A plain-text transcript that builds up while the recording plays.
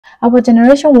Our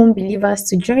generation won't believe us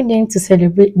to join them to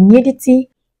celebrate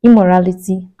nudity,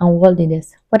 immorality, and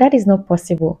worldliness, but that is not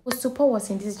possible. If Paul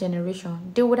was in this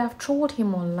generation, they would have trolled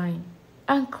him online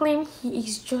and claim he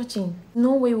is judging.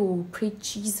 No way we will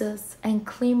preach Jesus and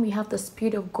claim we have the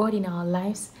Spirit of God in our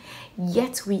lives,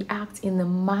 yet we act in the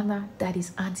manner that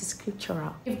is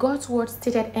anti-scriptural. If God's word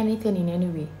stated anything in any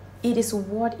way, it is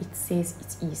what it says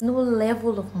it is. No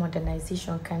level of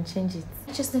modernization can change it.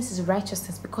 Righteousness is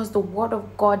righteousness because the word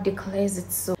of God declares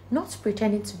it so. Not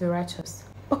pretending to be righteous.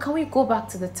 But can we go back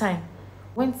to the time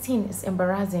when sin is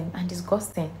embarrassing and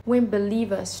disgusting, when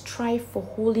believers strive for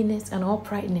holiness and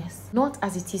uprightness, not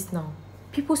as it is now?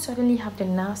 People suddenly have the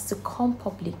nerves to come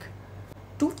public,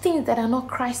 do things that are not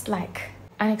Christ-like,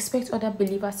 and expect other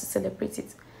believers to celebrate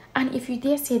it. And if you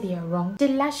dare say they are wrong, they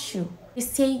lash you. They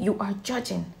say you are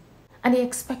judging, and they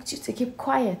expect you to keep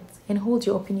quiet and hold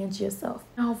your opinion to yourself.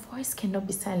 Our voice cannot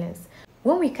be silenced.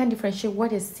 When we can't differentiate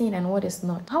what is sin and what is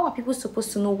not, how are people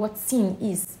supposed to know what sin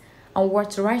is and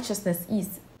what righteousness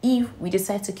is if we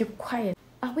decide to keep quiet?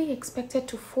 Are we expected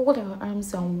to fold our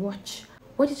arms and watch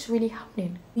what is really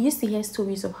happening? We used to hear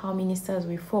stories of how ministers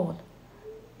will fall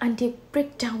and they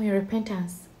break down in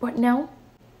repentance, but now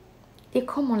they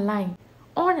come online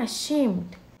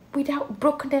unashamed, without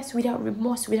brokenness, without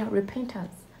remorse, without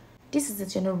repentance. This is the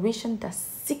generation that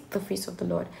seek the face of the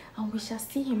Lord, and we shall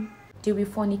see him. They will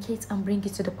fornicate and bring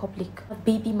it to the public.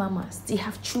 Baby mamas, they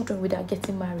have children without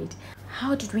getting married.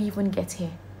 How did we even get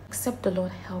here? Except the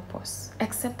Lord help us.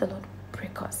 Except the Lord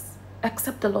break us.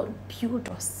 Except the Lord build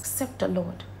us. Except the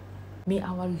Lord. May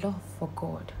our love for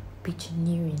God be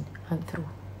genuine and true.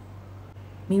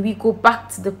 May we go back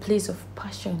to the place of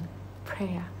passion,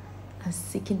 prayer, and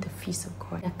seeking the face of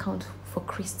God. Account for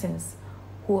Christians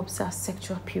who observe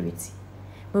sexual purity.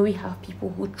 May we have people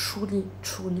who truly,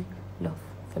 truly love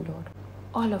the Lord.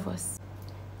 All of us,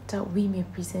 that we may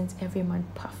present every man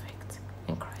perfect